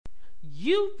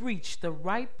you've reached the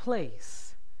right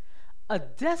place, a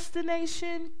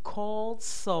destination called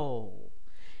soul.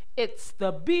 It's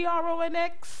the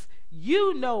BRONX,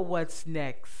 you know what's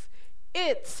next.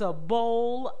 It's a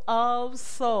bowl of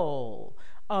soul,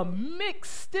 a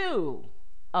mixed stew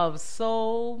of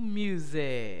soul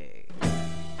music.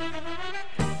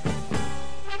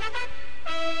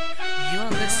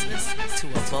 You're listening to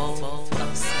a bowl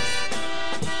of soul.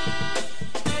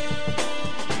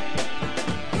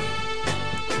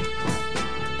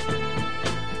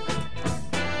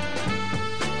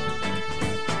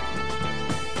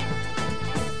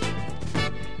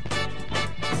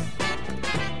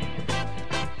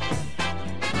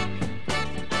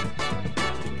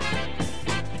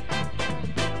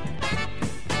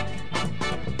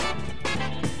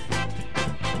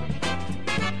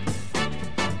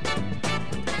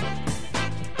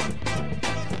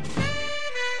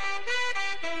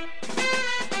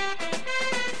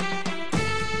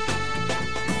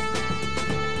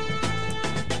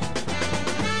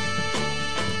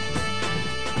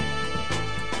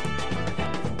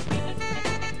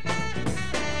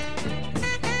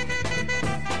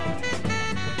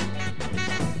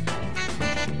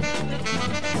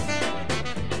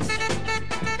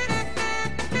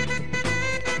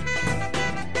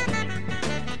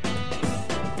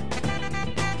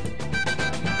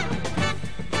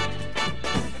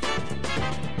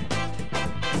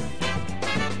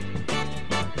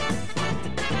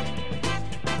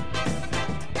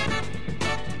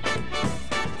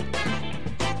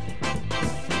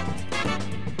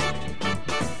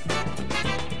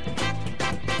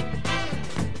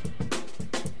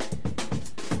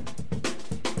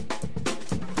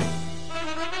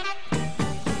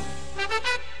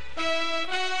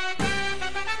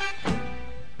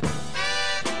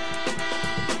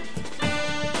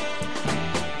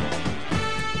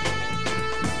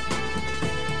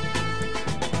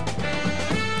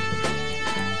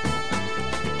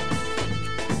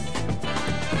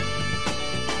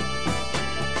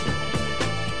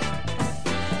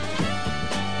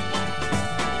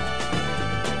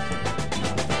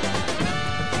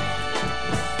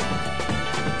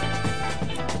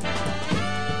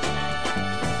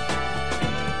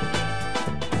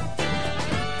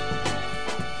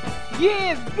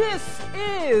 Yeah, this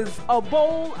is a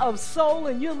bowl of soul,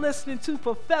 and you're listening to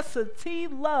Professor T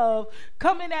Love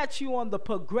coming at you on the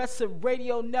Progressive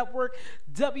Radio Network,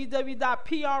 www.prn.fm,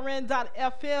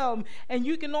 and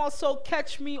you can also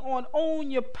catch me on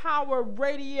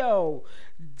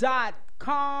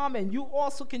ownyourpowerradio.com, and you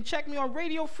also can check me on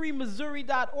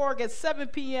radiofreemissouri.org at 7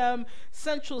 p.m.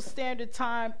 Central Standard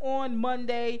Time on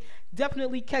Monday.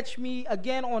 Definitely catch me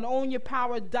again on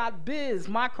ownyourpower.biz.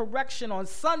 My correction, on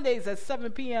Sundays at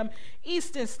 7 p.m.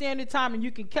 Eastern Standard Time, and you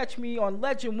can catch me on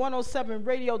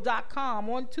legend107radio.com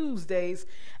on Tuesdays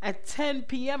at 10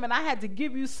 p.m. And I had to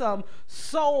give you some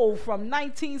soul from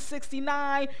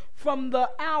 1969 from the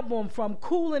album from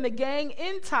Kool and the Gang,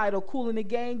 entitled Kool and the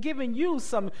Gang, giving you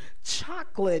some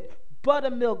chocolate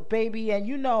buttermilk, baby. And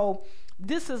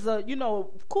this is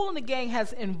Kool and the Gang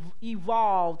has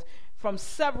evolved from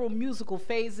several musical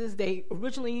phases. They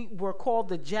originally were called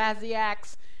the Jazzy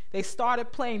Acts. They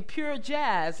started playing pure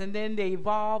jazz, and then they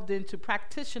evolved into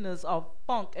practitioners of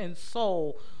funk and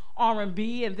soul,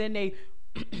 R&B, and then they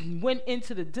went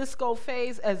into the disco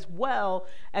phase, as well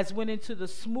as went into the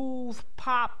smooth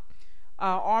pop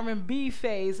R&B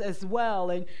phase as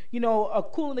well. And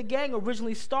Kool and the Gang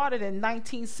originally started in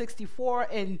 1964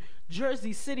 in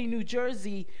Jersey City, New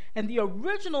Jersey, and the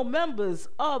original members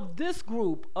of this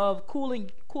group of Kool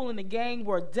and the Gang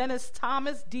were Dennis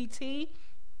Thomas, DT,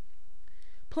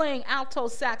 playing alto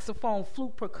saxophone,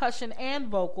 flute, percussion, and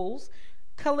vocals.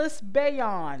 Kalis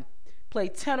Bayon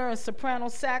played tenor and soprano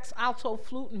sax, alto,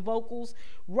 flute, and vocals.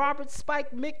 Robert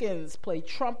Spike Mickens played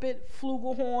trumpet,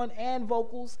 flugelhorn, and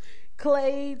vocals.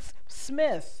 Clades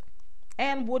Smith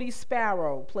and Woody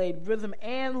Sparrow played rhythm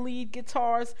and lead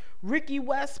guitars. Ricky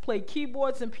West played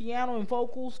keyboards and piano and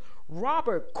vocals.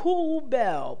 Robert Kool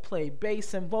Bell played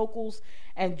bass and vocals.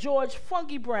 And George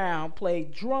Funky Brown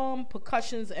played drum,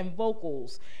 percussions, and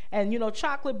vocals. And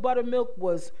Chocolate Buttermilk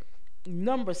was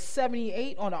number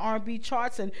 78 on the R&B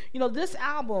charts. And this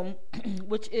album,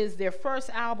 which is their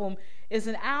first album, is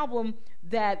an album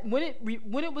that when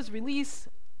it was released,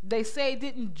 they say it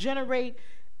didn't generate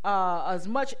as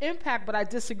much impact, but I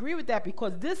disagree with that,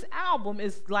 because this album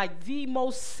is like the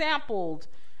most sampled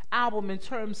album in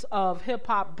terms of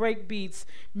hip-hop breakbeats.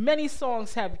 Many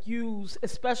songs have used,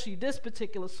 especially this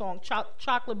particular song,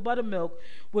 Chocolate Buttermilk,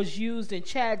 was used in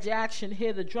Chad Jackson,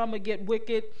 Hear the Drummer Get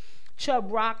Wicked,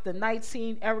 Chub Rock, The Night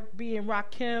Scene, Eric B. and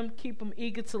Rakim, Keep 'Em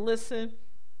Eager to Listen,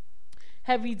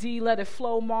 Heavy D, Let It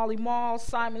Flow, Marley Marl.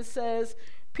 Simon Says,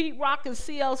 Pete Rock and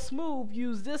CL Smooth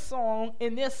use this song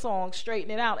in their song,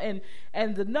 Straighten It Out.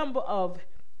 And the number of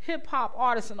hip-hop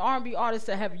artists and R&B artists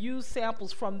that have used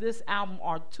samples from this album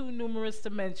are too numerous to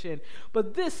mention.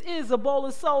 But this is A Bowl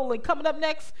of Soul, and coming up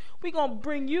next, we're going to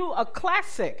bring you a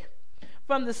classic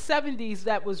from the 70s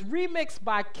that was remixed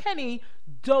by Kenny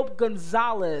Dope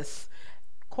Gonzalez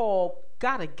called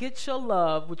Gotta Get Your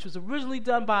Love, which was originally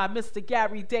done by Mr.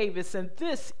 Gary Davis, and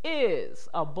this is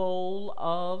A Bowl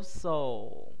of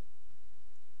Soul.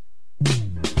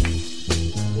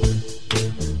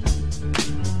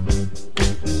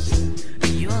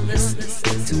 You're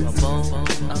listening to A Bowl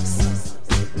of Soul.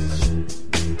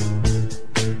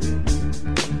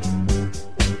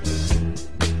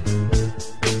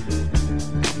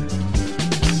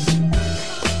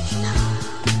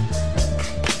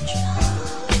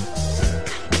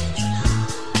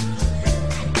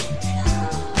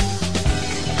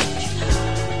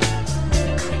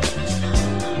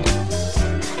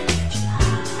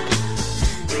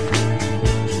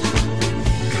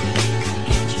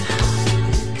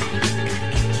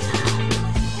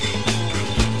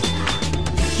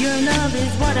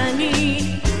 What I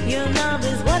need, your love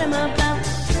is what I'm about,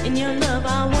 and your love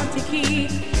I want to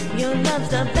keep. Your love's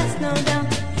the best, no doubt.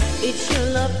 It's your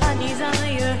love I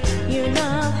desire. Your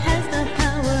love has the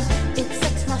power. It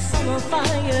sets my soul on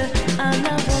fire. Our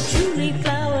love will truly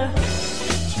flower.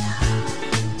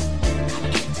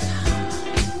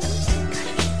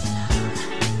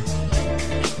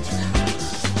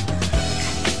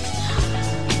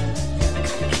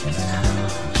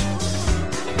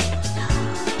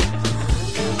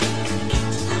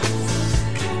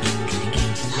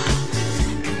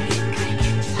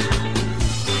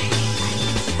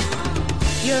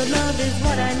 Your love is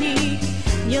what I need.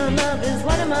 Your love is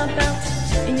what I'm about.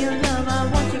 And your love I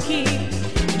want to keep.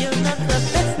 Your love's the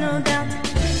best, no doubt.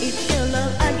 It's your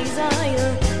love I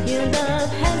desire. Your love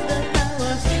has the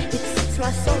power. It sets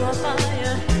my soul on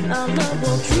fire. Our love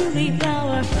will truly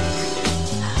flower.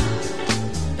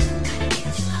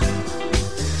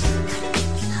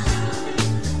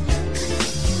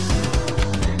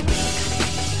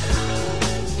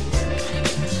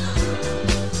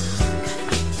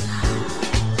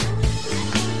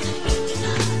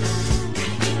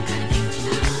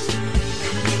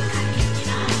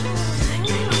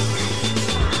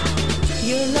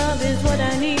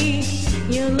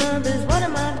 Your love is what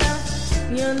I'm about.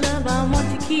 Your love I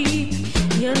want to keep.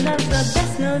 Your love's the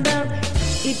best, no doubt.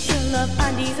 It's your love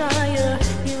I desire.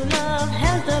 Your love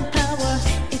has the power.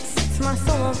 It sets my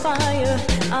soul on fire.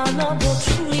 Our love will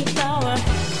truly flower.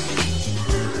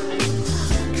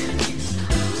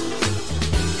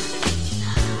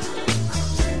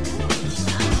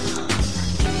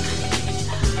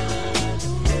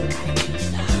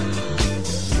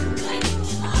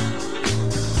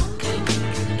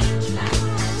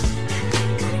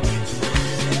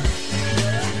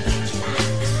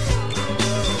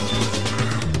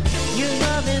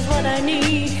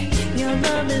 Your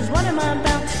love is what I'm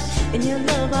about, and your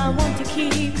love I want to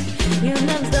keep. Your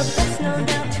love's the best, no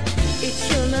doubt. It's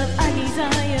your love I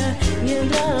desire. Your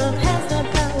love has the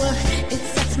power. It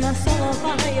sets my soul on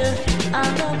fire.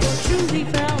 Our love will truly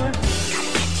flower.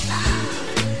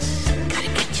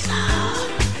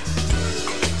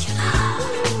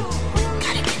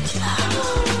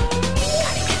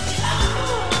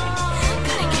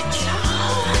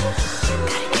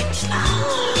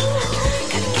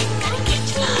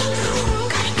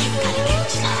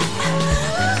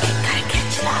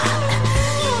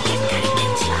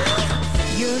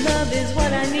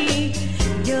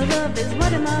 Your love is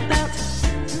what I'm about.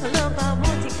 Your love I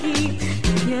want to keep.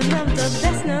 Your love's the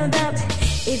best, no doubt.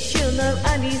 It's your love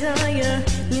I desire.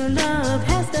 Your love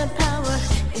has the power.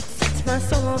 It sets my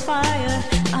soul on fire.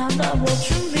 Our love will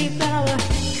truly flower.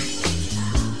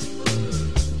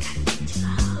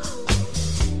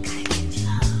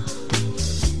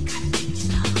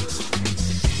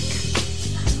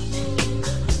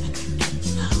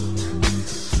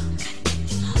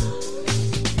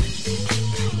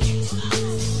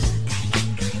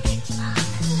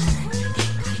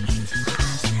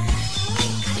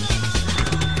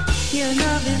 Your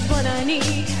love is what I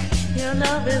need. Your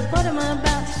love is what I'm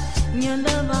about. Your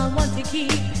love I want to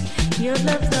keep. Your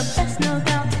love's the best, no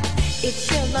doubt.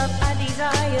 It's your love I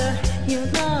desire. Your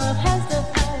love has the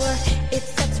power. It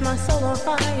sets my soul on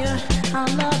fire. Our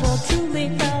love will truly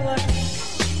flower.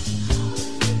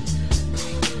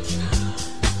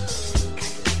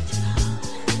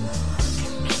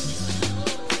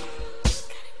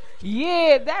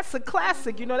 Yeah, that's a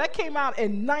classic. You know, that came out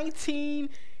in 19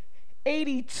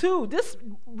 82. This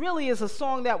really is a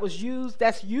song that's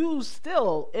used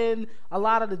still in a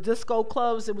lot of the disco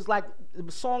clubs. It was like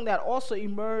a song that also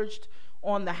emerged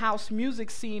on the house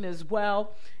music scene as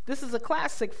well. This is a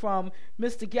classic from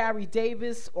Mr. Gary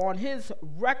Davis on his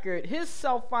record, his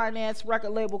self-financed record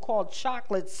label called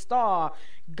Chocolate Star.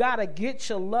 Gotta Get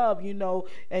Your Love, you know.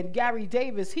 And Gary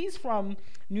Davis, he's from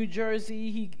New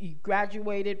Jersey. He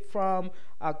graduated from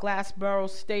Glassboro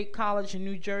State College in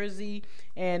New Jersey.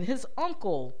 And his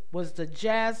uncle was the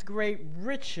jazz great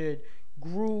Richard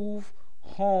Groove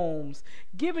Holmes.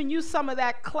 Giving you some of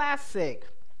that classic.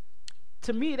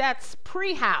 To me, that's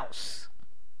pre-house.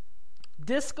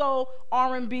 Disco,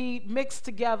 R&B mixed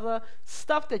together,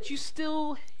 stuff that you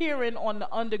still hearing on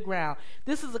the underground.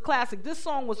 This is a classic. This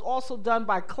song was also done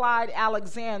by Clyde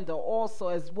Alexander also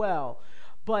as well.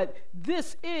 But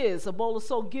this is A Bowl of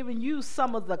Soul, giving you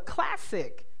some of the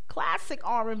classic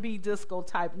R&B disco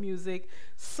type music.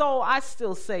 So I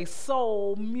still say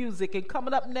soul music. And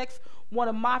coming up next, one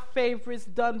of my favorites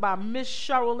done by Miss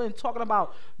Cheryl, Lynn, talking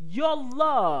about Your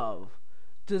Love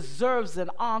Deserves an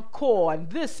Encore. And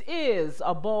this is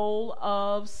A Bowl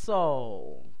of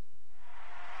Soul.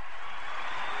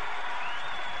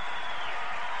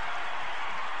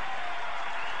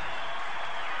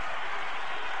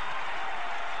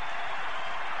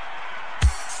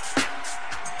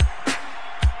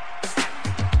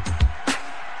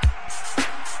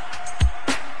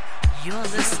 You're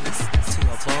listening to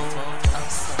A Bowl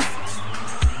of Soul.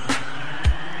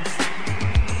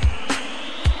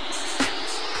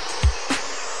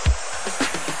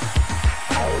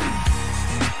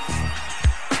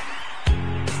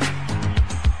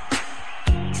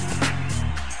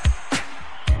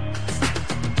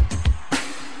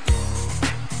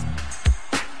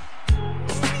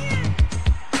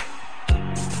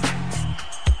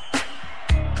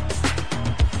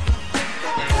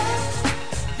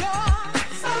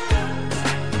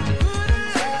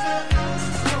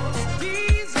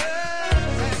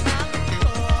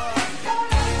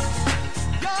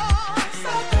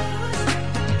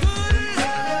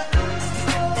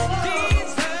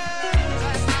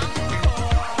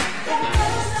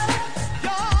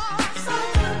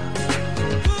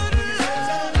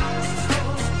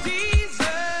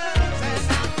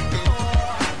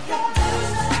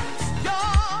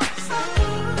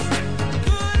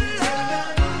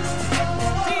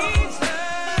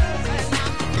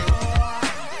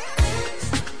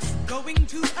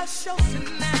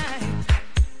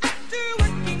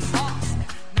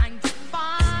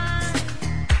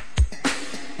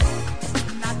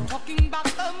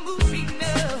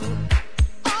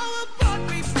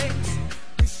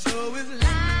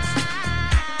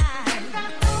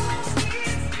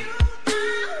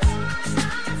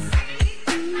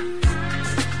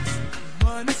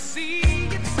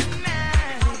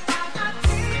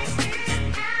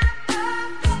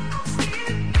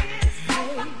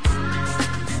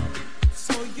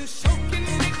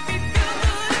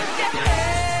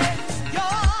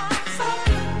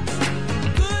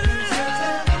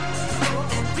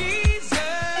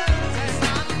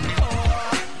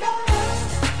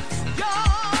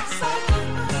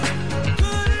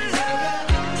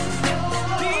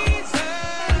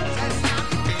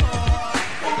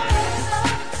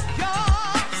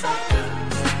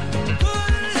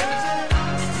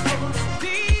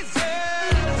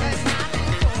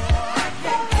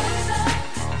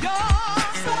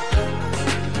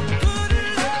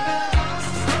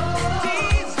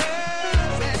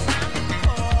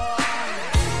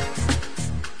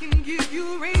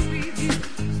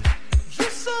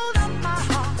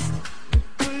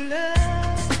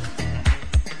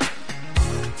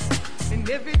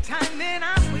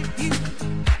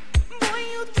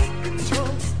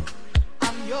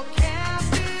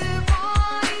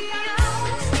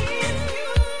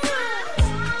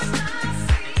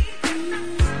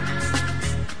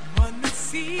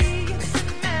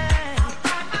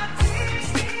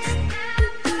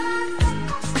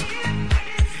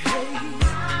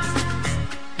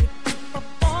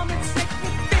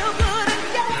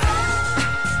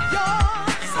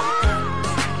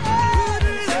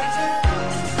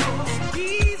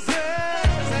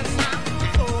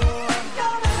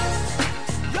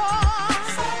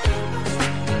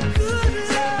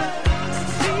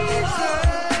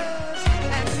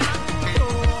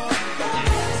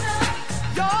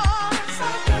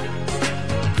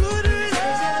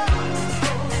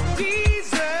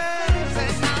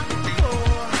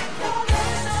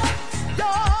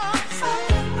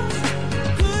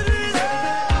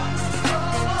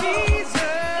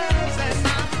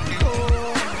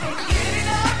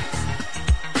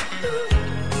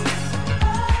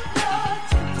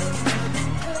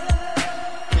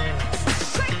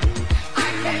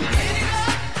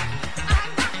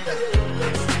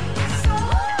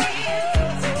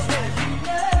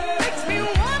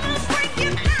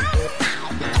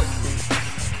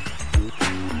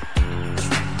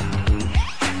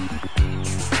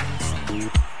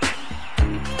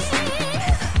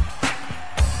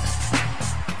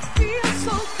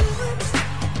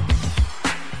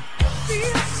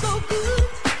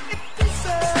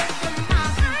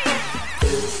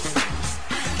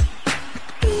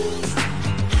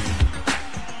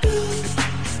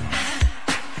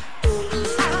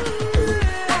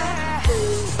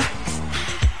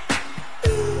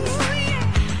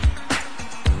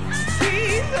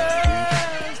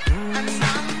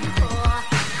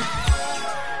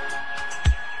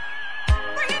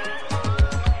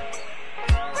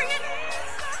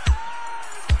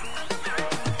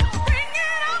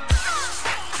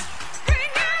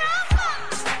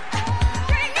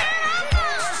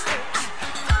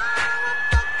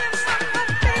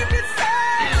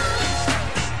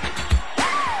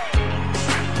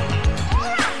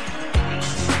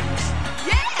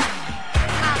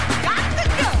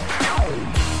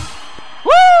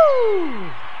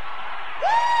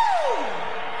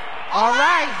 All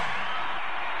right.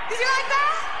 Did you like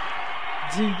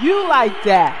that? Do you like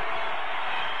that?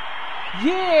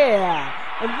 Yeah.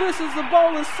 And this is the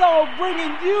Bowl of Soul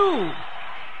bringing you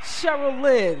Cheryl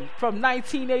Lynn from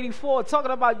 1984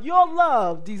 talking about Your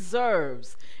Love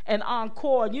Deserves an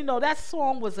Encore. And you know, that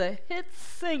song was a hit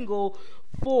single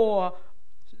for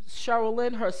Cheryl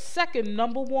Lynn, her second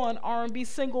 #1 R&B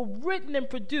single, written and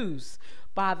produced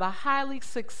by the highly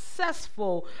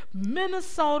successful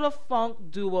Minnesota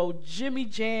funk duo Jimmy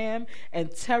Jam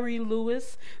and Terry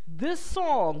Lewis. This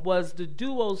song was the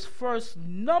duo's first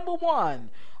 #1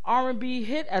 R&B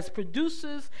hit as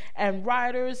producers and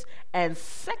writers, and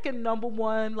second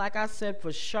 #1, like I said,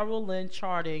 for Cheryl Lynn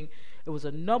charting. It was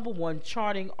a #1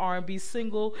 charting R&B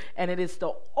single, and it is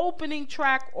the opening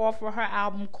track off of her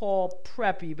album called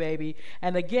Preppy, baby.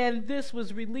 And again, this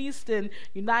was released in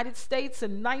United States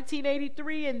in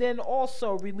 1983, and then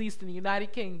also released in the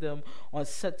United Kingdom on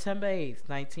September 8th,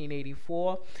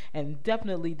 1984. And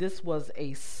definitely this was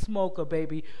a smoker,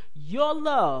 baby. Your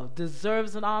Love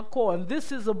Deserves an Encore. And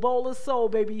this is a Bowl of Soul,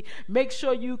 baby. Make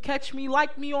sure you catch me,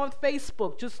 like me on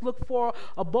Facebook. Just look for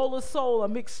a Bowl of Soul, a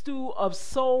mixed stew of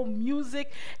soul music.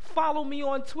 Follow me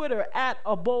on Twitter at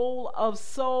a Bowl of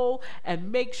Soul.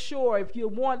 And make sure, if you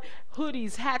want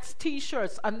hoodies, hats,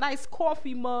 t-shirts, a nice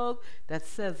coffee mug that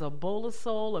says a Bowl of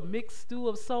Soul, a mixed stew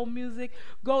of soul music,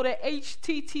 go to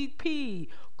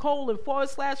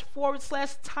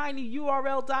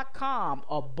http://tinyurl.com,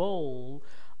 a Bowl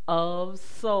of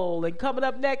Soul. And coming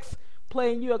up next,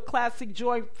 playing you a classic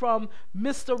joint from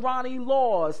Mr. Ronnie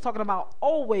Laws, talking about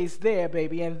Always There,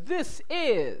 baby. And this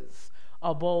is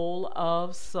a Bowl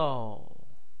of Soul.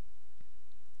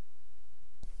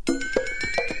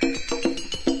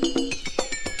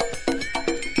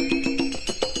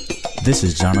 This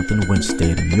is Jonathan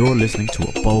Winstead, and you're listening to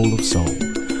A Bowl of Soul.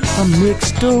 A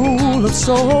mixed bowl of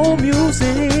soul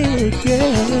music,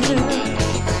 yeah.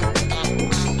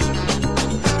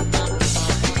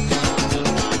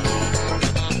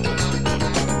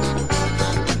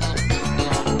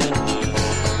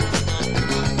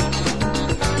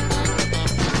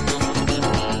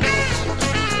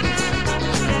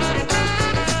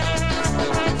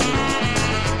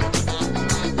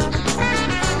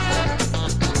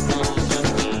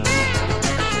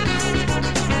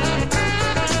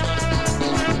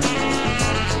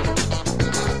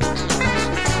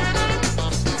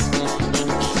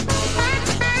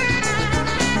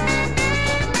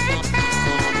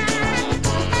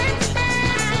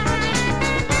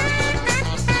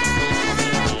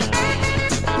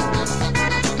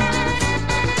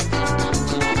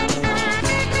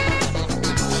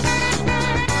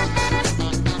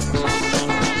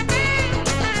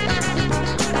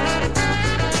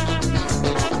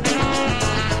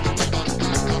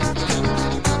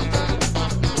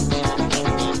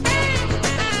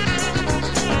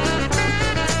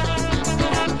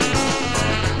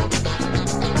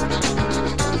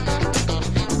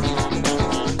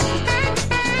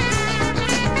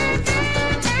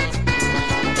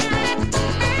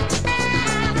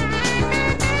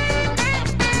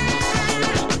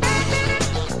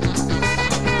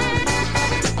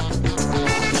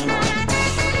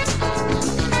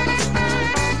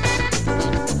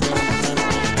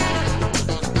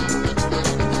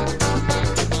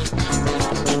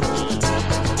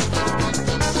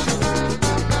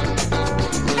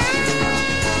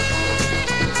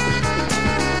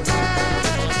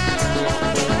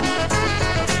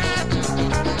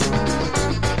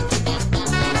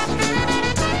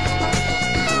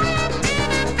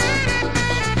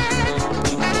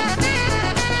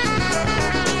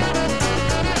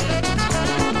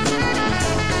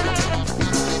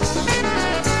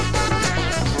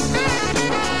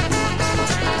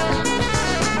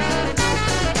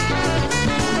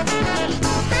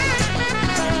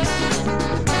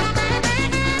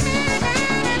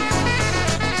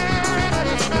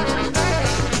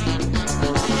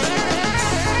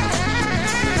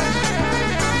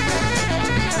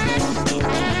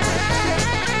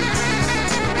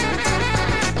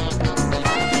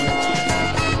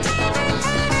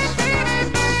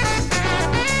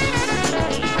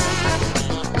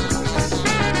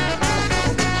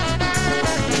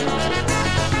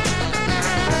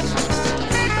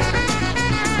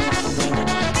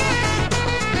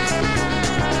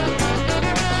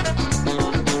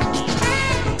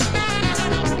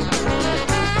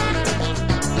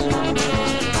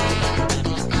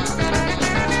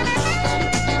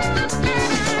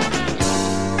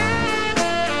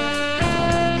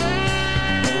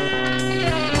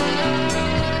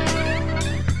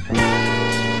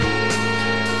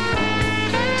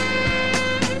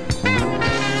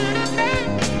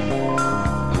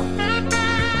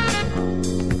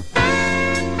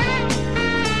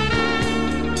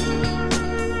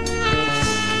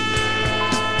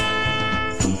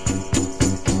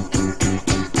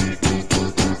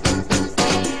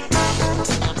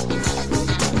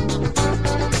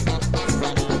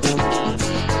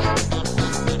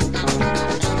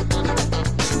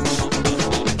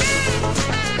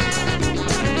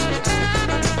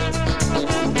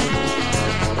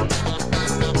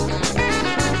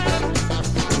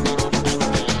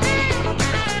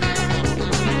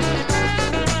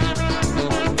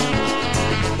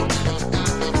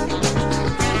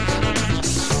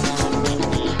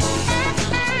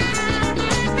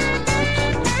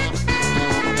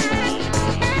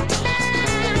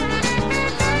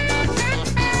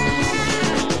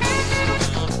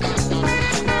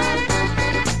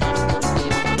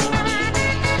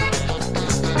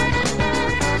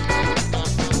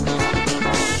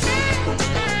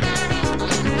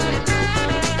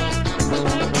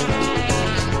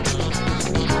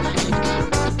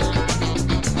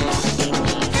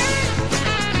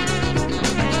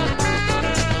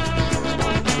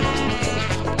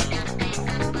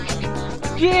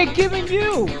 Yeah, giving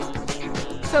you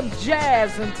some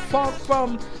jazz and funk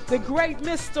from the great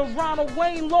Mr. Ronald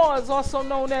Wayne Laws, also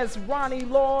known as Ronnie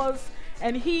Laws.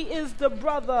 And he is the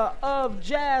brother of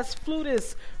jazz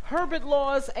flutist Herbert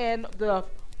Laws and the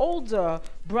older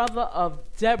brother of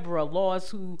Deborah Laws,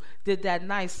 who did that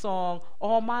nice song,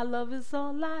 All My Love Is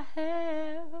All I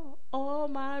Have, All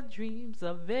My Dreams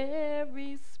Are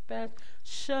Very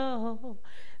Special.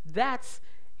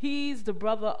 He's the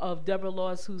brother of Deborah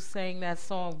Laws who sang that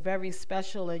song, Very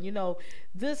Special. And, you know,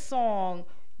 this song,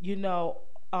 you know,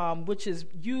 which is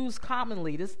used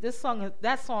commonly. This song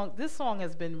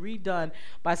has been redone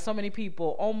by so many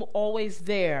people. Always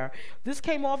There. This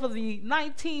came off of the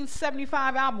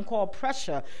 1975 album called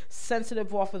Pressure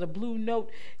Sensitive, off of the Blue Note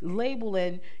label.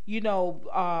 And, you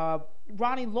know,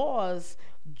 Ronnie Laws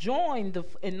in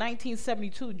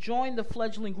 1972 joined the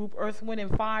fledgling group Earth, Wind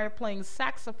and Fire, playing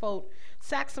saxophone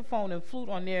and flute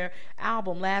on their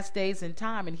album Last Days in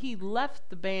Time, and he left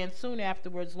the band soon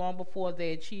afterwards, long before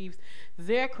they achieved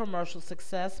their commercial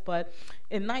success. But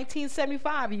in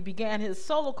 1975 he began his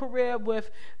solo career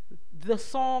with the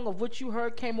song of which you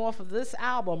heard came off of this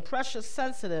album, Pressure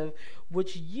Sensitive,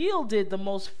 which yielded the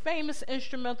most famous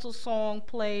instrumental song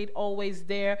played, Always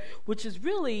There, which is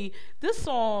really, this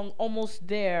song, Always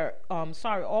There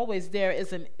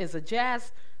is a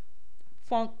jazz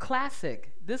funk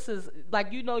classic. This is,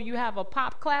 like, you know, you have a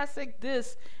pop classic.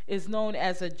 This is known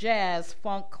as a jazz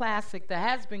funk classic that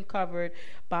has been covered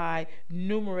by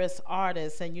numerous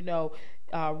artists. And, you know,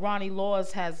 Ronnie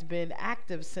Laws has been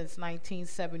active since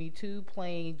 1972,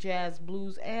 playing jazz,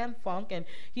 blues, and funk, and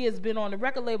he has been on the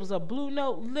record labels of Blue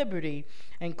Note, Liberty,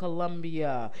 and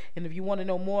Columbia. And if you want to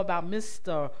know more about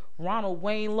Mr. Ronald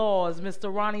Wayne Laws,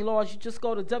 Mr. Ronnie Laws, you just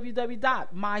go to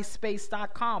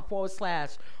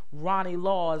www.myspace.com/Ronnie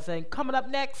Laws. And coming up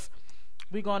next,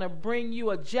 we're going to bring you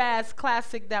a jazz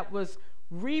classic that was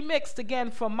remixed again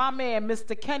from my man,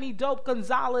 Mr. Kenny Dope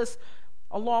Gonzalez,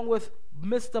 along with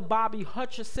Mr. Bobby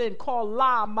Hutcherson, called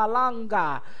La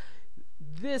Malanga.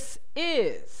 This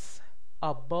is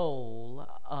A Bowl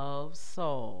of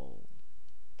Soul.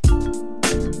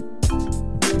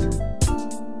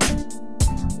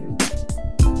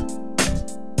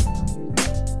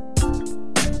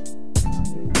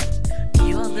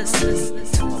 You're listening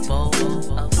to A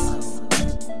Bowl of Soul.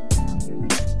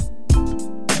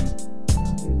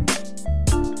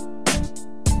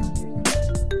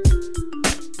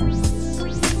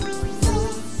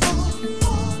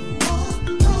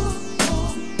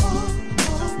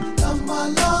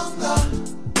 Malanga.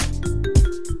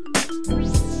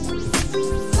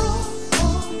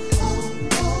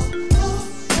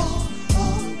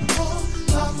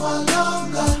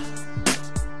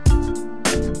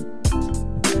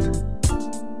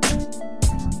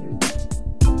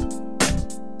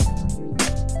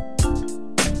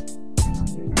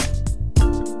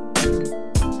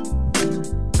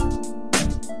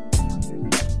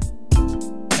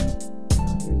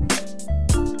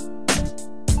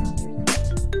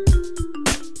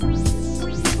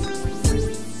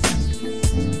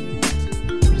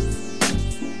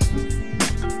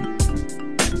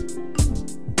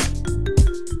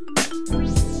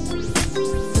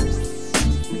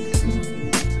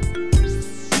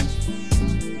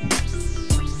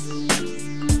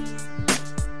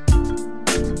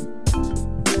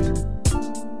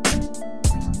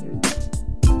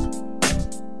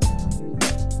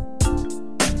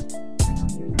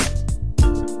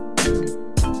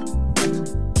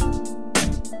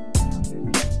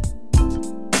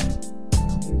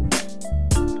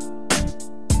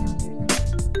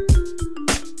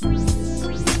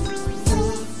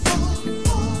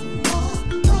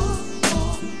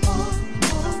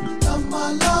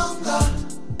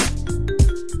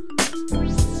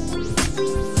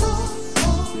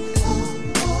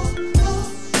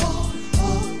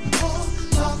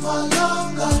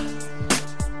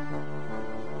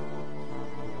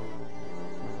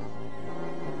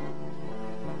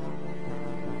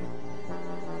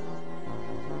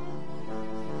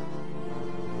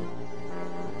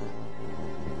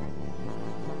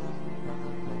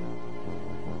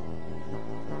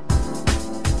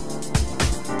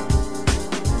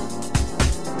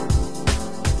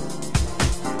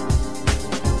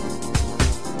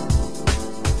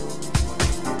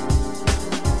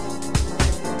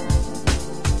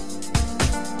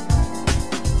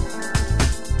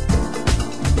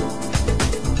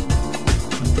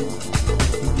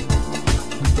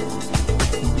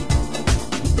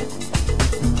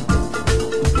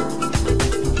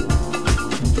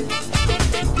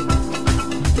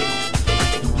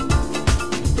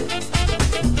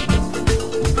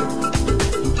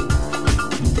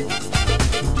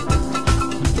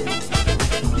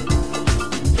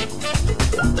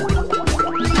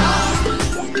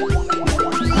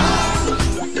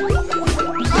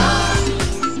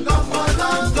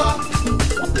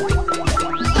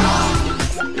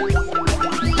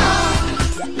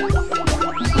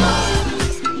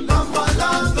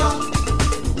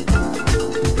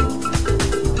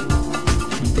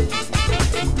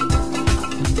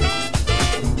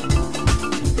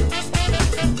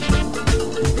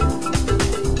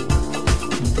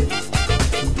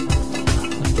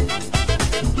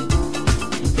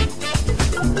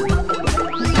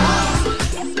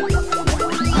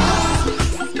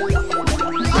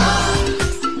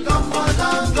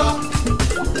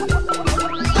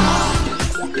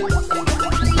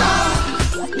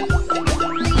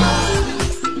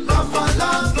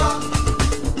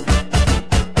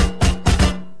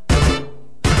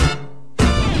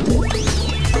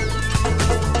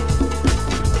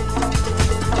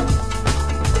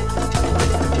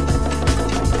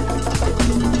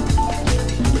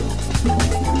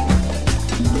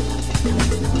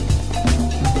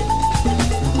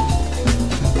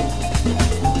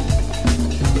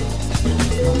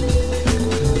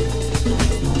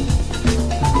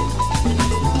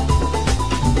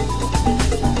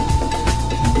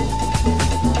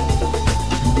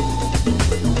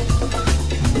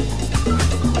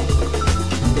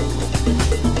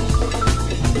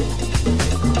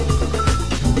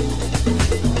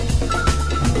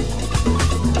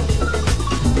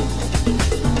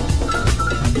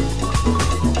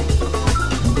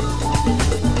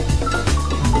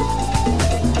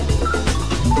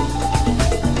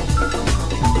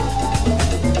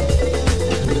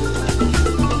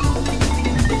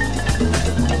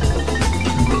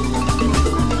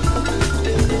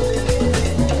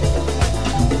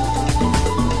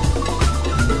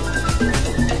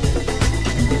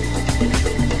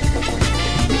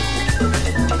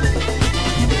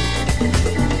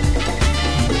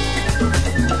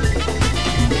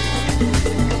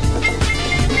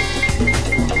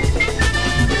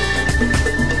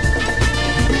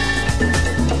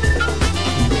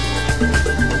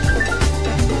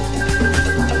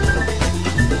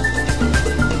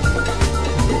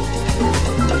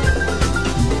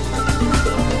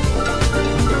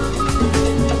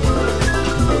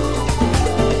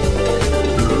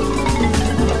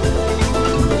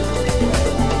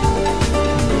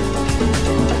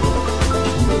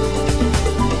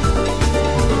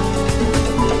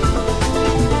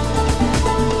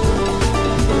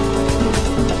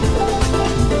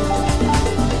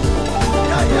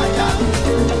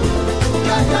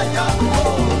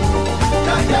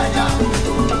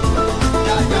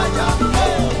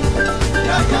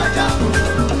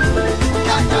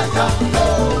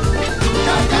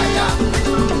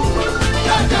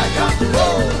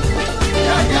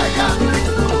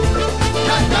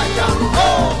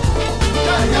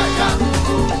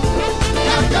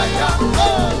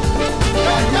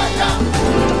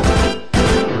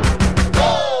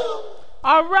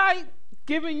 All right,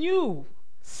 giving you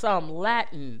some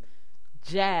Latin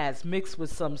jazz mixed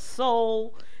with some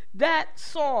soul. That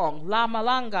song, La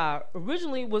Malanga,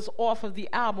 originally was off of the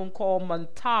album called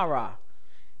Montara,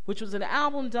 which was an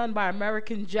album done by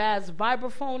American jazz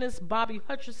vibraphonist Bobby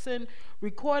Hutcherson,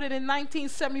 recorded in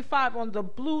 1975 on the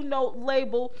Blue Note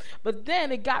label, but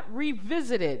then it got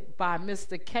revisited by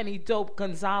Mr. Kenny Dope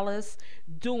Gonzalez,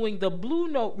 doing the Blue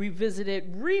Note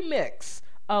Revisited remix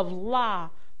of La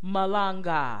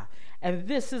Malanga. And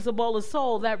this is a bowl of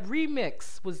soul. That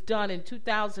remix was done in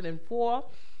 2004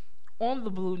 on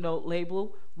the Blue Note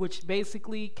label, which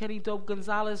basically Kenny Dope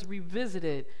Gonzalez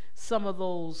revisited some of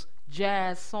those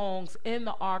jazz songs in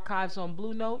the archives on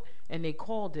Blue Note, and they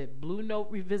called it Blue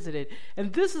Note Revisited.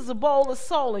 And this is a bowl of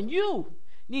soul, and you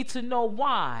need to know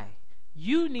why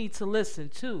you need to listen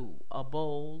to a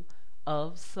bowl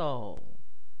of soul.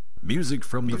 Music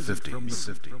from the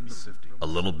 50s, a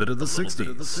little bit of the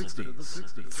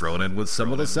 60s, thrown in with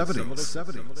some of the 70s,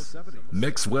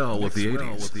 mix well with the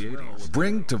 80s,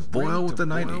 bring to boil with the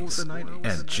 90s,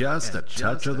 and just a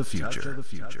touch of the future.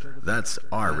 That's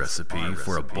our recipe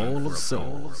for a bowl of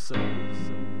soul.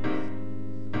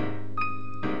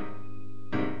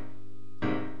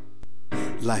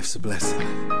 Life's a blessing.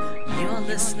 You're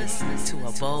listening to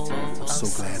a bowl I'm of so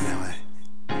soul. glad now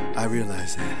I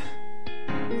realize that.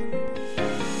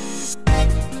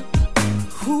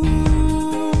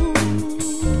 Ooh.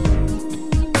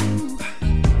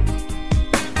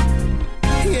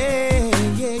 Yeah,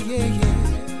 yeah, yeah, yeah.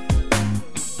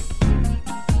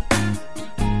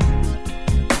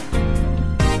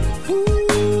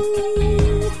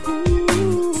 Ooh.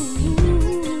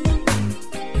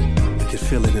 I can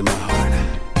feel it in my heart,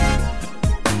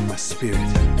 my spirit,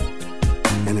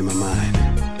 and in my mind.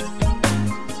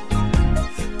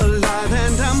 Alive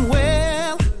and I'm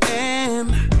well,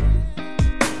 and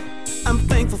I'm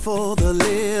thankful for the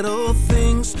little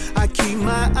things. I keep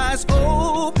my eyes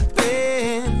open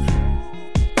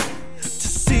to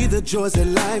see the joys that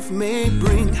life may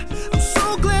bring. I'm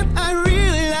so glad I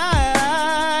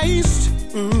realized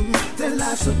that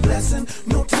life's a blessing,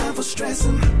 no time for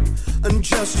stressing, and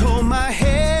just hold my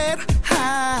head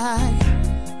high,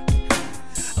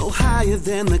 oh, higher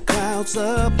than the clouds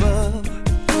above.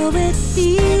 Oh, it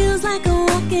feels like I'm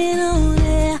walking on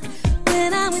air.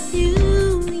 When I'm with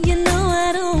you, you know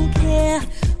I don't care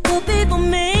what people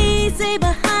may say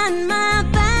behind my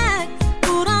back.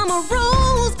 Put on my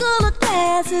rose-colored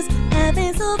glasses, I've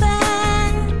been so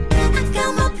bad. I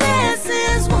count my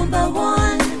blessings one by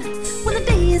one when the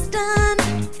day is done,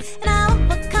 and I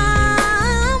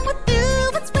overcome with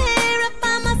you. It's where I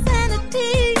find my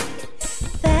sanity.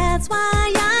 That's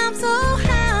why I'm so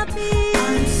happy.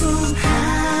 I'm so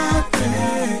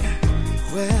happy.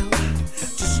 Well,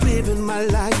 just living my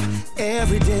life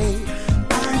every day.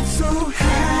 I'm so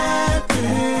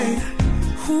happy.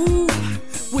 Ooh,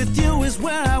 with you is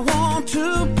where I want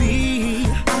to be.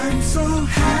 I'm so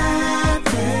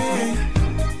happy.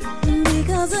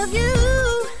 Because of you,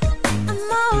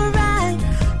 I'm alright.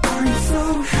 I'm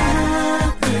so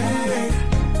happy.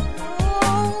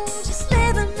 Oh, just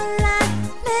living my life,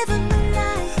 living my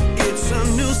life. It's a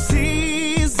new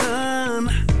season.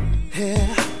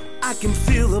 Yeah, I can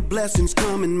feel the blessings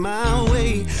coming my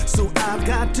way, so I've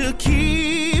got to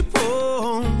keep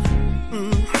on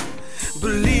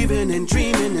believing and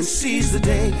dreaming and seize the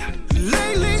day.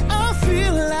 Lately I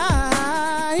feel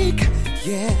like,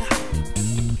 yeah,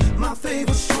 my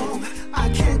favorite song, I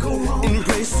can't go wrong.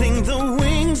 Embracing the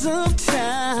wings of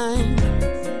time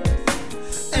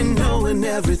and knowing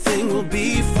everything will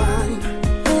be fine.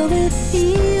 Oh, it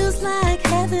feels like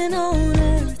heaven on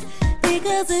earth.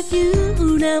 Because of you,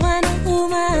 now I know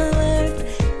my worth.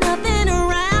 Nothing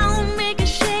around me can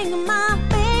shake my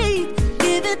faith.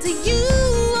 Give it to you,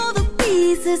 all the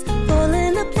pieces fall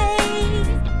into place.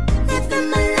 Living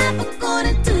my life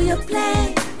according to your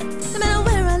plan. No matter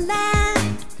where I land,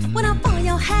 when I fall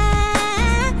your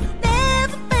hand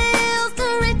never fails to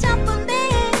reach out for me.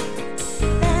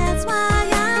 That's why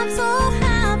I'm so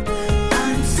happy.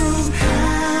 I'm so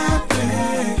happy.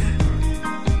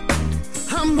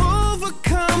 I'm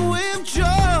overcome with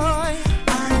joy.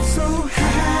 I'm so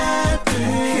happy.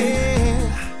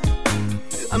 Yeah.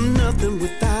 I'm nothing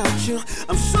without you.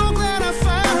 I'm so glad I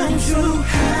found you. I'm so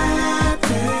happy.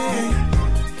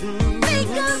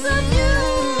 Because of you,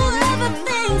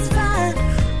 everything's fine.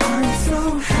 I'm so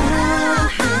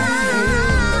happy.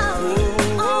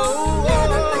 Oh,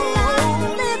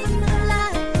 living my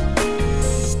life.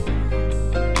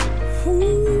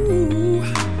 Ooh.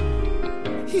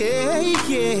 Yeah,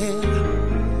 yeah.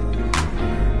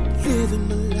 Living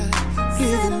my life,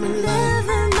 living my life.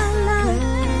 Living my life.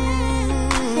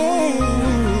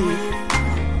 Yeah.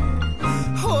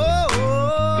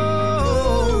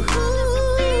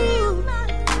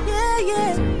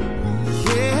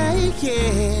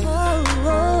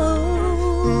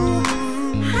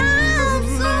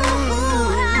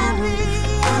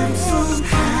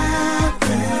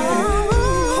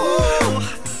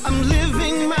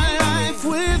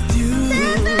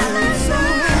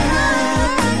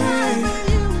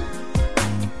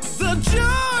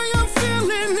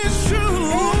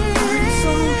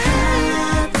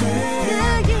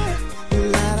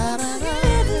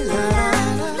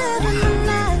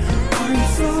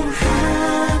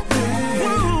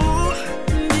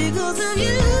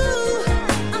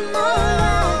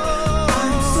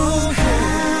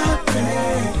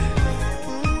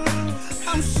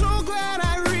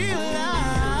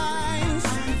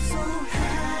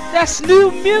 That's new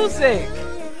music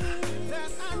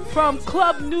from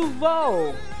Club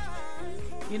Nouveau.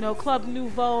 You know, Club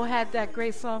Nouveau had that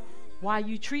great song, Why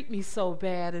You Treat Me So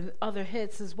Bad, and other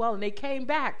hits as well. And they came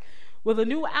back with a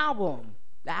new album.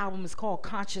 The album is called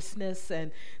Consciousness,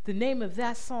 and the name of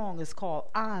that song is called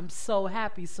I'm So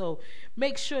Happy. So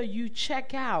make sure you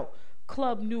check out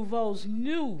Club Nouveau's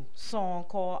new song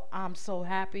called I'm So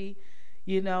Happy.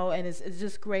 You know, and it's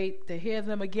just great to hear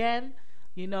them again,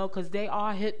 you know, because they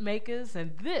are hit makers.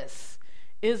 And this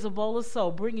is A Bowl of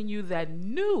Soul, bringing you that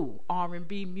new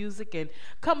R&B music. And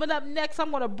coming up next,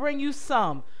 I'm going to bring you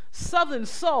some Southern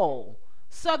Soul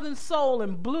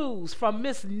and Blues from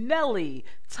Miss Nellie,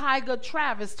 Tiger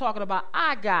Travis, talking about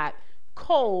I Got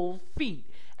Cold Feet.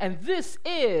 And this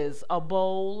is A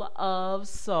Bowl of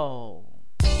Soul.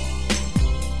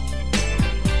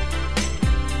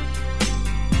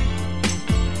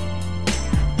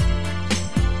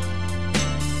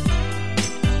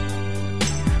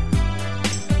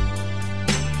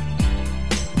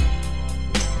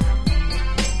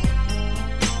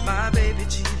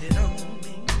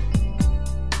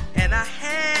 I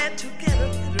had to get a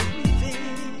little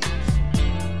revenge.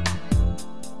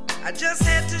 I just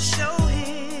had to show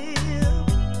him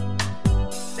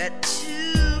that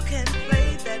you can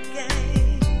play that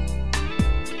game.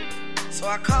 So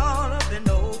I called up an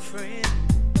old friend.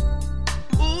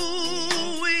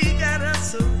 Ooh, we got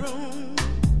us a room.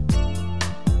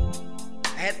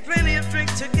 I had plenty of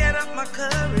drinks to get up my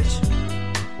courage,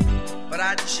 but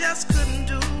I just couldn't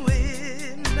do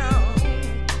it, no.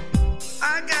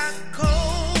 I got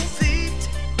cold feet,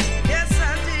 yes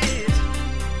I did,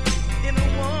 in a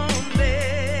warm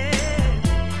bed.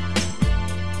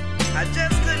 I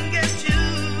just couldn't get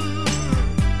you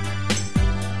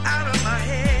out of my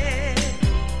head.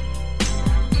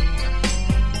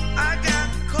 I got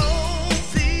cold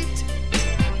feet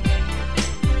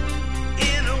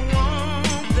in a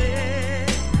warm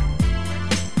bed.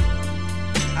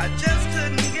 I just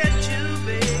couldn't get you,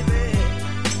 baby,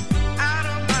 out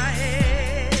of my head.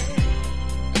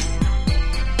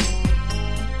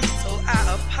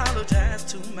 Apologize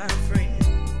to my friend.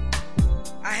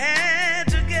 I had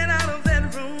to get out of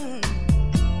that room.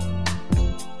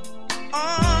 All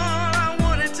I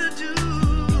wanted to do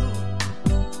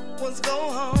was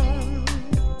go home,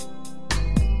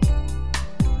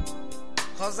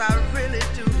 'cause I really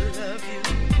do love you.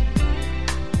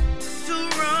 Too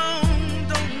wrong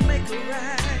don't make a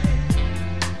right.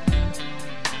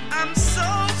 I'm so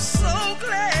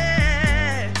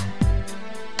glad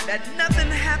that nothing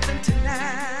happened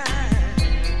tonight.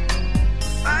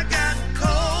 I got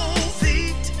cold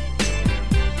feet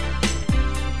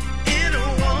in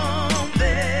a warm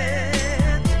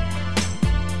bed.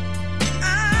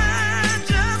 I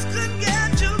just couldn't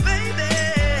get you,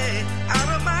 baby, out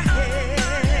of my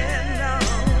head, no.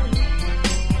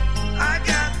 I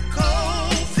got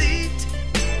cold feet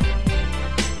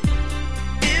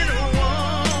in a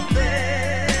warm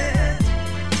bed.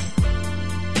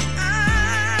 I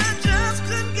just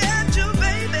couldn't get you,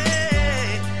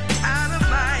 baby, out of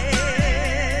my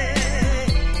head.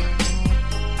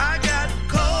 I got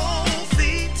cold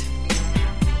feet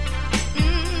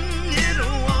in a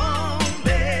warm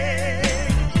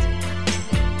bed.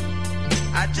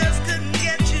 I just couldn't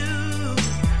get you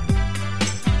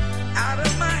out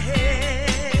of my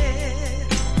head.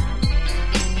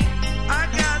 I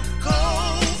got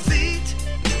cold feet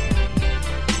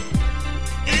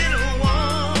in a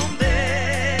warm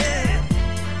bed.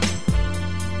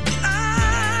 I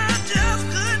just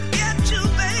couldn't get you,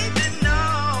 baby, no,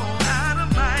 out of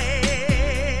my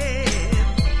head.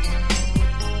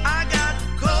 I got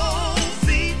cold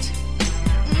feet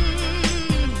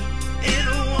in a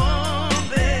warm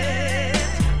bed.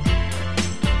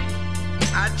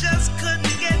 I just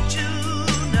couldn't get you,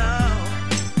 no,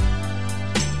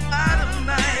 out of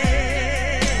my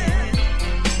head.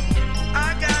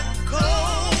 I got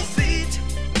cold feet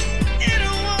in a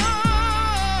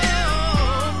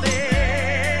warm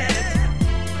bed.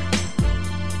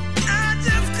 I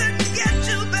just couldn't get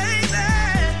you, baby,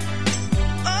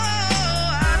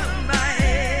 out of my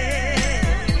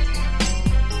head.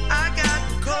 I got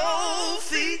cold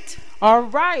feet. All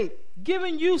right,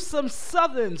 giving you some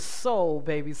Southern Soul,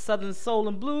 baby. Southern Soul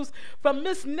and Blues from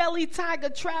Miss Nellie Tiger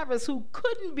Travis, who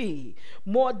couldn't be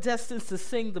more destined to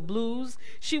sing the blues.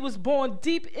 She was born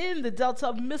deep in the Delta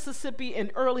of Mississippi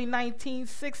in early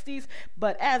 1960s,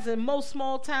 but as in most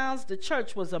small towns, the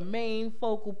church was a main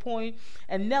focal point,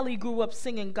 and Nellie grew up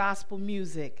singing gospel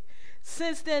music.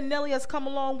 Since then, Nellie has come a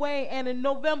long way, and in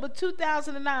November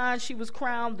 2009, she was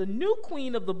crowned the new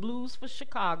queen of the blues for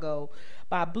Chicago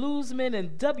by bluesman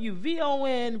and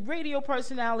WVON radio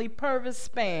personality Purvis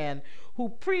Spann, who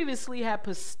previously had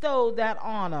bestowed that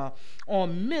honor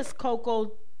on Miss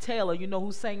Coco Taylor. You know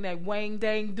who sang that Wang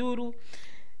Dang Doodle?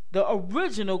 The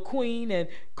original queen. And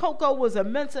Coco was a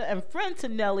mentor and friend to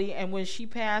Nellie, and when she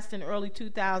passed in early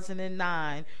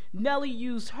 2009, Nellie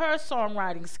used her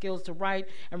songwriting skills to write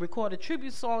and record a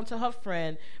tribute song to her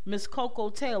friend, Miss Coco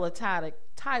Taylor,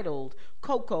 titled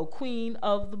Coco, Queen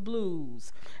of the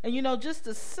Blues. And you know, just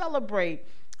to celebrate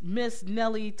Miss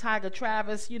Nellie Tiger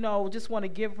Travis, you know, just want to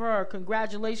give her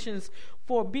congratulations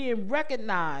for being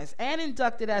recognized and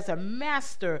inducted as a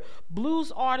master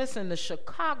blues artist in the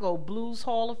Chicago Blues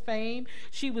Hall of Fame.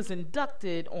 She was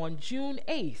inducted on June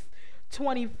 8th,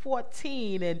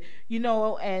 2014, and you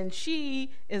know, and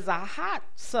she is a hot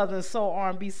Southern soul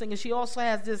R&B singer. She also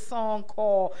has this song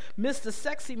called Mr.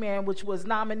 Sexy Man, which was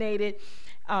nominated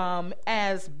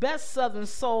as Best Southern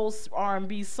Soul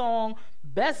R&B Song,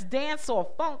 Best Dance or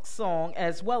Funk Song,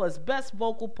 as well as Best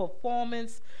Vocal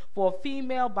Performance for a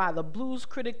Female by the Blues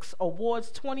Critics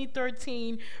Awards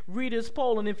 2013 Readers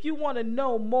Poll. And if you want to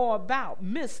know more about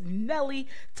Miss Nellie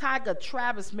Tiger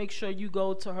Travis, make sure you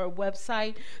go to her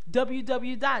website,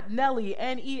 www.nellie,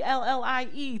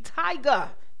 Nellie, Tiger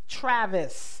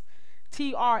Travis,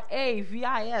 TRAVIS.com,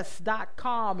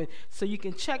 so you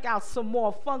can check out some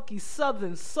more funky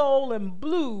Southern soul and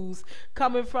blues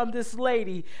coming from this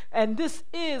lady. And this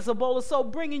is A Bowl of Soul,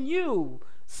 bringing you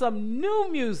some new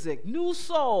music, new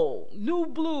soul, new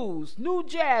blues, new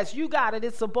jazz. You got it.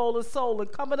 It's A Bowl of Soul.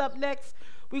 And coming up next,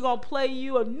 we're going to play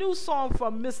you a new song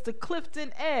from Mr.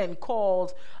 Clifton N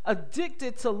called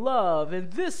Addicted to Love.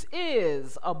 And this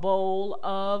is A Bowl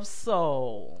of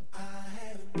Soul.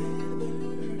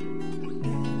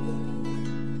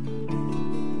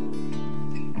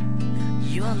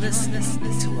 You're listening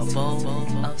to A Bowl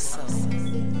of Soul.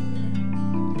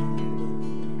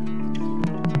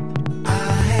 I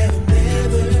have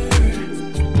never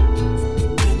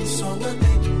been so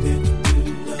addicted to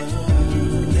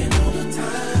love. And all the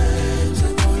times I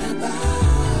thought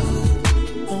about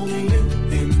only you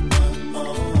in my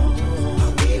arms.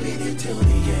 I'll give it until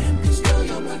the end, 'cause girl,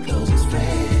 you're my closest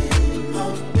friend.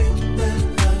 I'll win that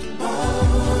part,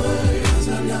 'cause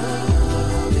our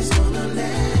love is gonna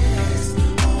last.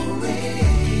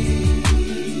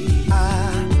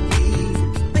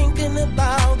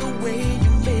 About the way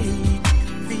you make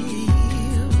me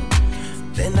feel,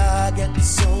 then I get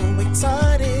so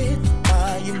excited,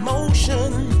 my emotion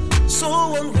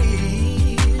so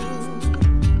unreal.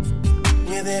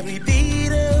 With every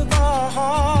beat of our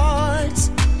hearts,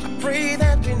 I pray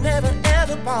that we never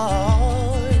ever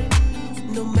part,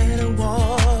 no matter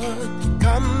what,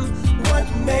 come what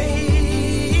may.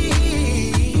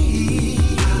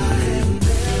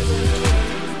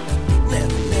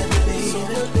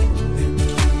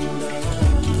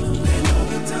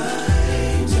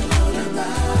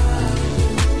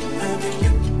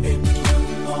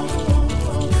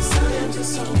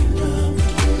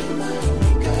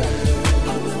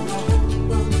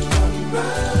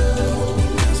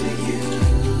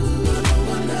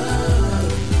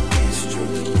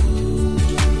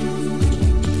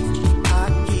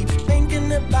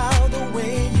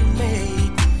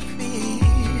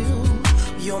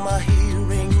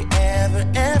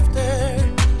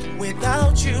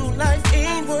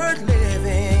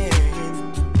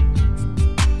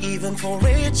 For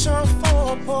rich or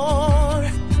for poor,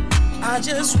 I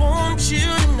just want you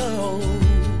to know,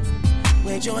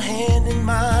 with your hand in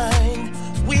mine,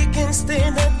 we can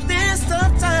stand the test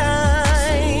of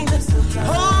time. So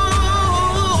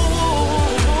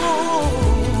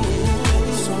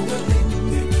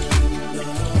addicted to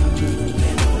love,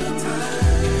 and all the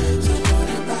times I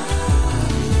thought about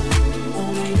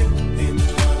only you in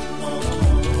my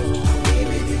arms. I'll give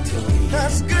it to you,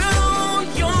 'cause girl,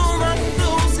 you're my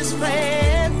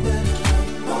friend,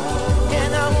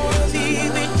 and I wanna be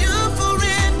with you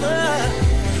forever.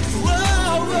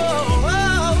 Whoa, whoa,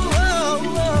 whoa,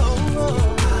 whoa,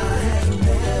 whoa.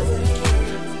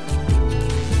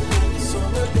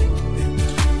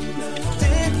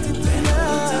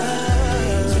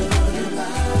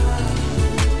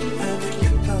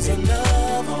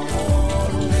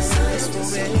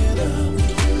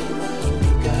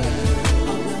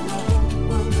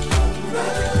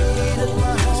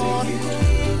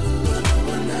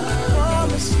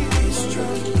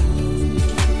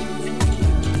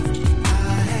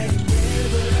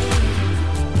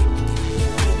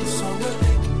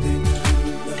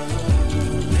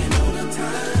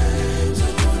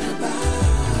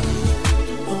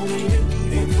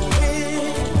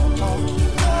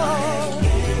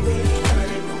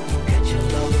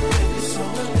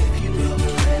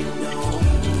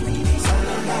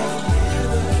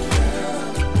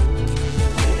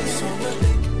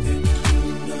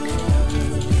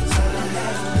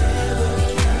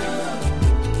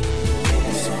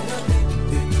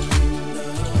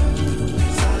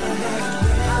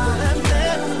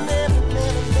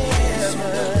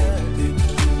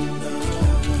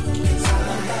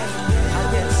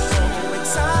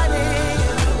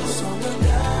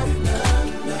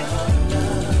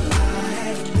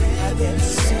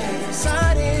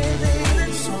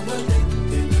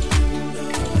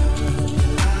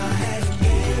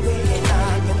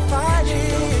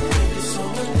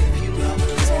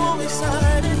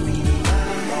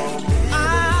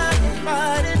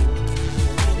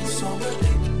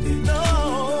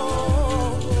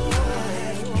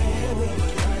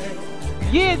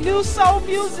 New soul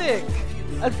music.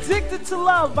 Addicted to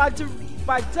Love by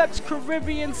Dutch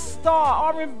Caribbean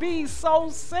star R&B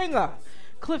soul singer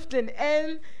Clifton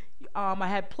N. I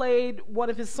had played one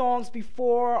of his songs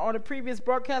before on a previous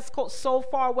broadcast called So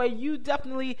Far Away. You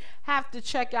definitely have to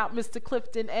check out Mr.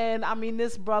 Clifton N. I mean,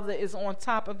 this brother is on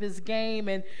top of his game.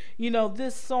 And, you know,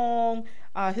 this song,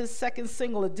 his second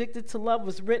single, Addicted to Love,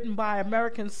 was written by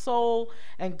American soul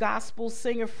and gospel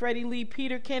singer Freddie Lee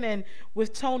Peterkin and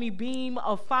with Tony Beam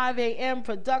of 5 a.m.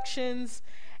 Productions.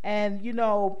 And, you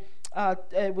know,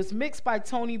 it was mixed by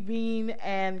Tony Bean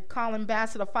and Colin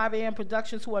Bassett of 5 a.m.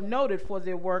 Productions, who are noted for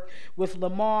their work with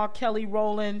Lamar, Kelly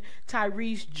Rowland,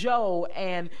 Tyrese Joe,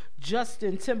 and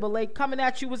Justin Timberlake, coming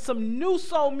at you with some new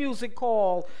soul music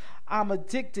called I'm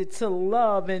Addicted to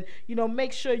Love. And, you know,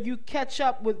 make sure you catch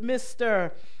up with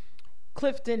Mr.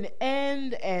 Clifton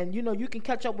N, and you know you can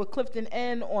catch up with Clifton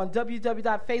N on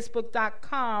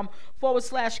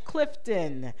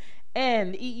www.facebook.com/Clifton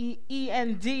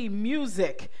NEEND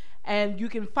music. And you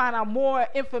can find out more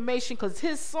information, because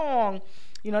his song,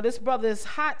 you know, this brother is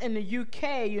hot in the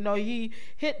UK. You know, he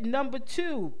hit number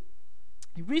 2.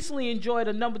 He recently enjoyed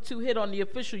a number 2 hit on the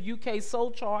official UK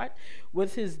soul chart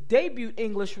with his debut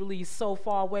English release, So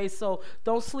Far Away. So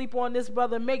don't sleep on this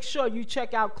brother. Make sure you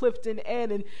check out Clifton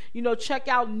N, and, you know, check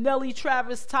out Nellie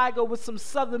Travis Tiger with some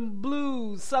Southern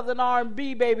blues, Southern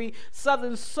R&B, baby,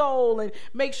 Southern soul. And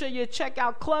make sure you check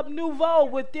out Club Nouveau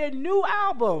with their new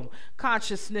album,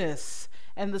 Consciousness,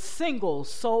 and the single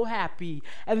So Happy.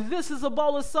 And this is A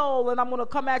Bowl of Soul, and I'm going to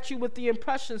come at you with the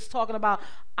impressions talking about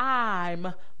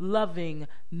I'm loving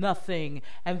nothing.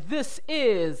 And this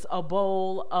is A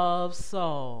Bowl of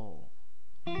Soul.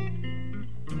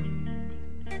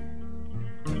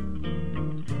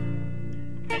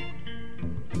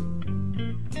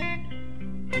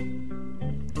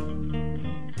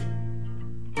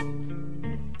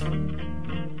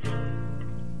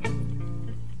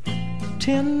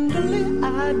 Tenderly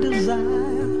I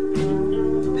desire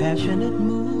passionate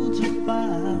moods of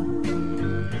fire,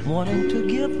 wanting to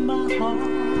give my heart.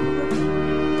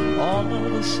 All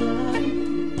of a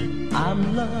sudden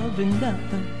I'm loving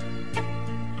nothing.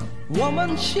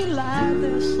 Woman, she lied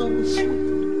there so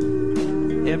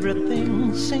sweet.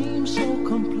 Everything seems so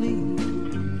complete.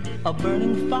 A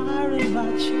burning fire in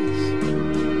my chest,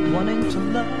 wanting to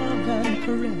love and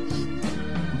caress,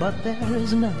 but there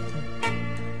is nothing.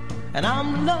 And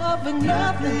I'm loving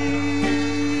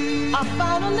nothing. I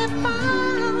finally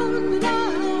found it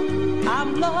out.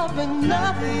 I'm loving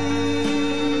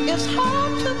nothing. It's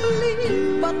hard to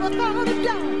believe, but without a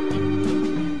doubt,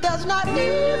 there's not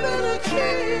even a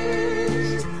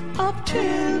trace of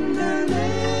tenderness.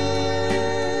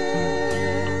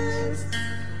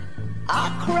 I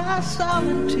cry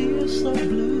silent tears so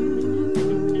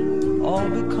blue, all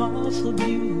because of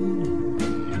you.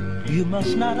 You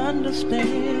must not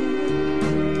understand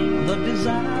the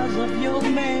desires of your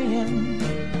man,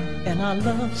 and our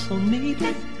love so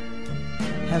needed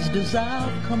has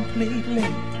dissolved completely,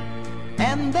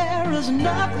 and there is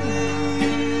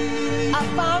nothing. I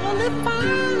finally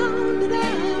found it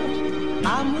out.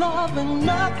 I'm loving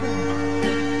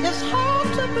nothing. It's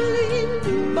hard to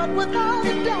believe, but without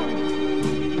a doubt,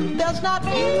 there's not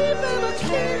even a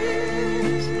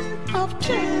trace of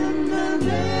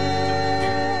tenderness.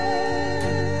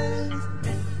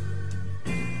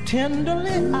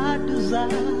 Tenderly I desire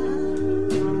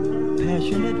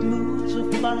passionate moods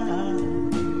of fire,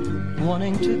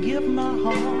 wanting to give my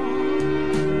heart.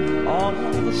 All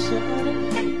of a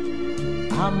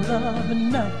sudden I'm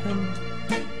loving nothing.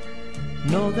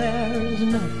 No, there is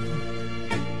nothing.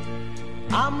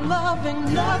 I'm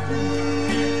loving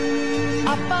nothing.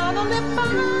 I finally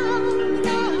found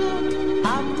out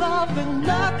I'm loving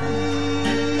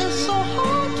nothing. It's so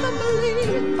hard to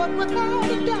believe, but without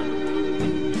a doubt,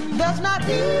 there's not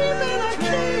even a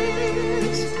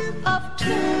trace of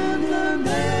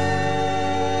tenderness.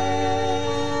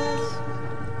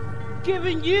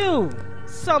 Giving you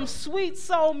some sweet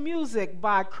soul music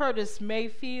by Curtis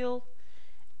Mayfield,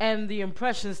 and the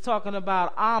impressions talking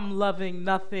about I'm loving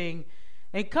nothing.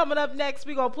 And coming up next,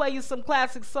 we're going to play you some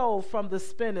classic soul from the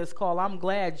Spinners called I'm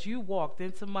Glad You Walked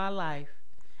Into My Life.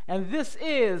 And this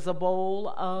is A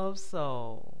Bowl of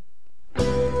Soul.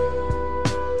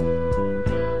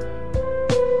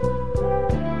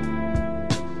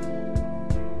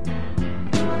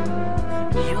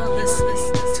 You're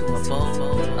listening to A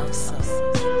Bowl of Soul.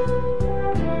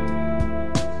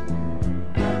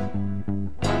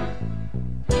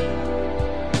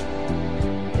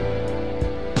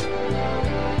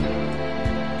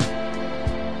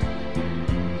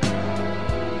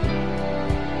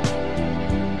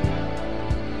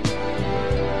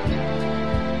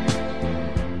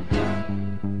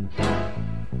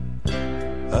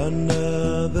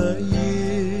 Another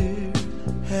year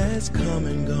has come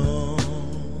and gone.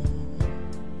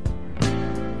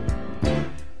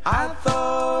 I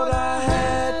thought I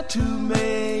had to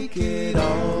make it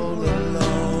all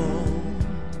alone.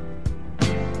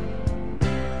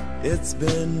 It's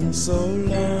been so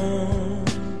long,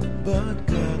 but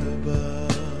God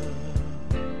above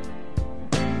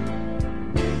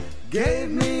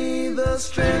gave me the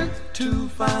strength to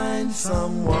find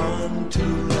someone to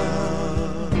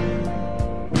love.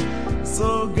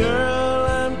 So girl,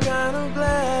 I'm kind of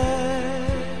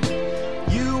glad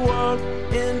you walked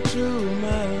into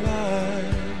my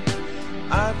life.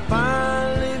 I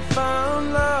finally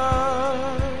found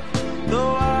love,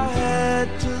 though I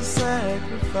had to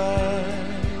sacrifice.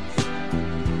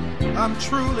 I'm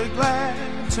truly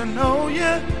glad to know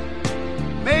you.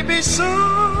 Maybe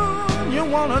soon you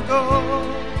wanna go.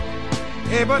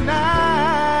 Hey, but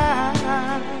now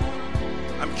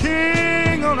I'm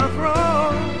king on the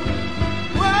throne.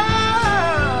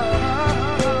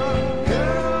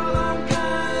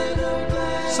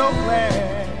 So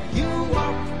glad you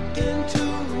walked into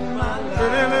my life.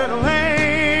 Pretty little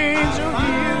angel, I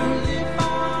finally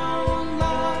found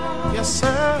love. Yes,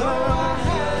 sir. Though I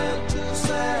had to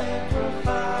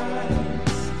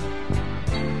sacrifice.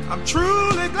 I'm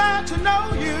truly glad to know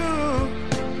you.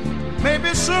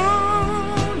 Maybe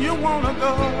soon you wanna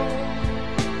go.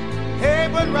 Hey,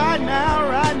 but right now,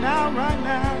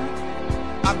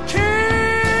 I'm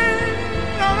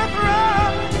king on the throne.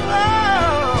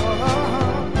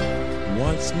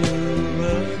 Once knew a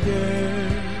girl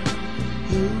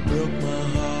who broke my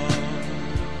heart.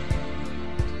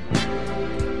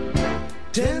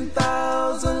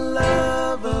 10,000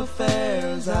 love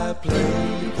affairs, I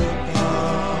played the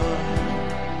part.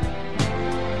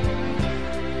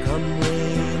 Come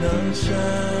rain or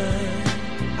shine,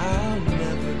 I'll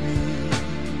never be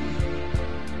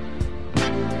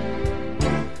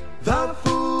the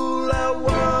fool I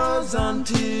was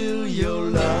until your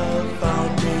love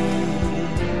found me.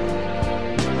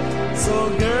 So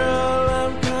girl,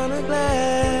 I'm kinda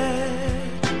glad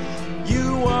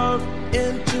you walked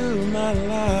into my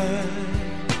life.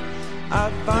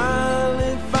 I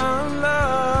finally found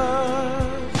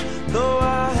love, though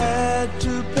I had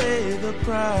to pay the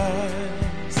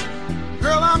price.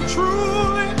 Girl, I'm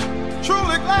truly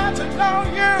glad to know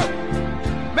you.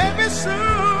 Maybe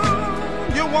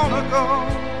soon you wanna go.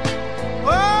 Oh,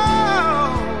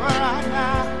 right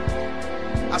now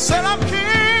I said I'm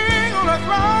king on the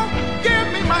throne. Give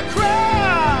me my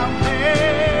crown,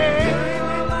 yeah.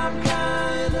 Girl, I'm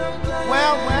kind of glad.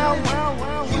 Well.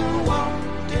 You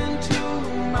walked into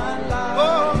my life.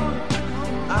 Oh,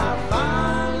 I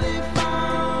finally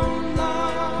found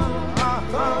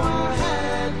love. Though I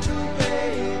had to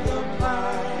pay the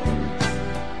price.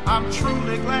 I'm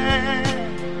truly glad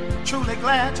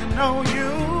to know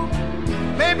you.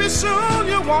 Maybe soon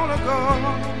you wanna go.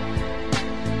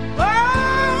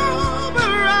 Oh,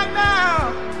 but right now,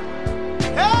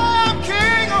 I'm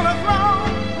king on the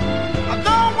throne. I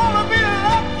don't wanna be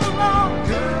left alone.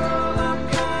 Girl, I'm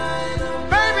kind of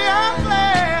baby, I'm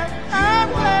glad.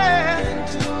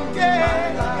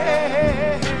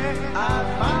 Yeah. I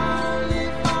finally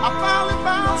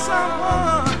found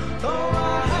someone. Though I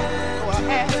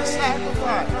had to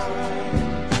sacrifice.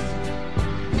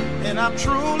 And I'm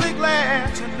truly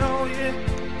glad to know you.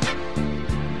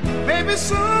 Maybe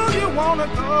soon you wanna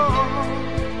go.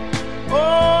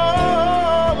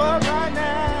 Oh, but right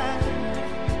now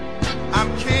I'm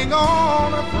king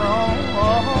on the throne.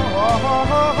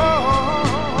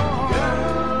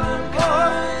 Girl, I'm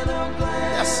kind of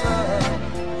glad. Yes, sir.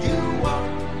 You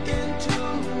walked into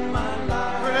my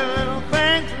life. Pretty little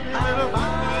thing, little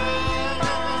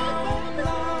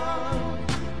love.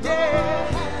 Yeah.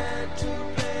 I had to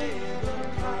pay the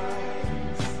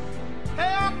price.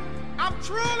 Hey, I'm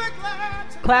truly glad.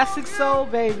 Classic soul,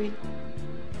 baby.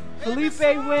 Felipe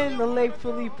Wynn, the late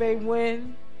Felipe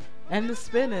Wynn, and the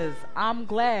Spinners. I'm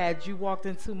glad you walked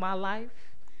into my life.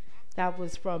 That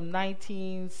was from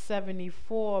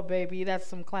 1974, baby. That's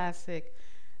some classic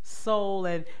soul.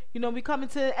 And, we coming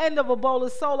to the end of A Bowl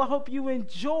of Soul. I hope you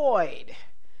enjoyed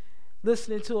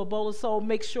listening to A Bowl of Soul.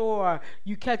 Make sure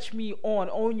you catch me on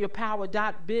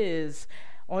ownyourpower.biz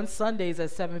on Sundays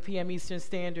at 7 p.m. Eastern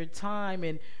Standard Time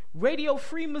and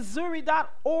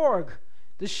radiofreemissouri.org.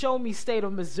 The Show Me State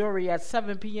of Missouri at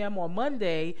 7 p.m. on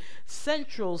Monday,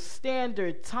 Central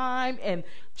Standard Time. And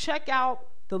check out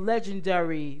the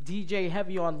legendary DJ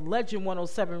Heavy on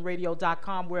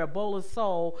legend107radio.com, where A Bowl of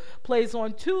Soul plays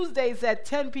on Tuesdays at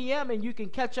 10 p.m. And you can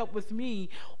catch up with me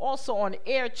also on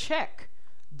aircheck.us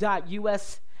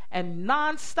and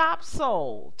non-stop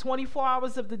soul, 24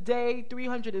 hours of the day,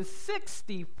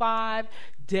 365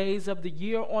 days of the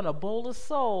year on A Bowl of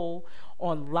Soul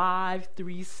on Live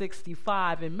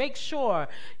 365. And make sure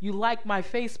you like my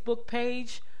Facebook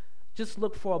page. Just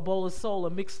look for A Bowl of Soul, a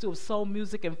mix of soul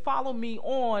music, and follow me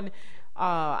on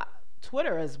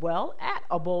Twitter as well at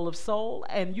A Bowl of Soul.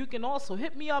 And you can also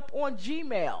hit me up on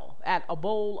Gmail at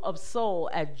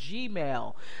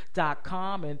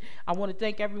abowlofsoul@gmail.com. And I want to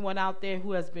thank everyone out there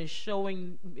who has been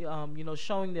showing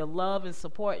their love and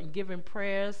support and giving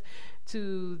prayers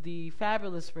to the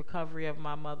fabulous recovery of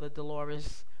my mother,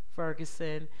 Dolores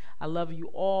Ferguson. I love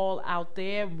you all out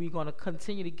there. We're going to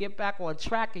continue to get back on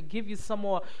track and give you some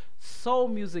more soul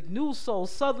music, new soul,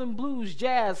 southern blues,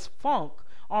 jazz, funk,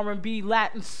 R&B,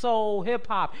 Latin, soul,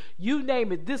 hip-hop, you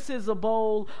name it. This is A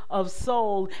Bowl of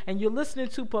Soul, and you're listening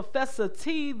to Professor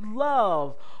T.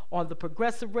 Love on the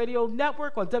Progressive Radio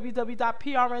Network on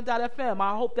www.prn.fm.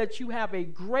 I hope that you have a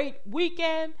great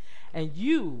weekend, and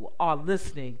you are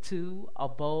listening to A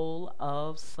Bowl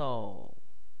of Soul.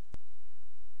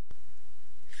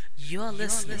 You're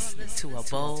listening to A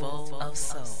Bowl of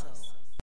Soul.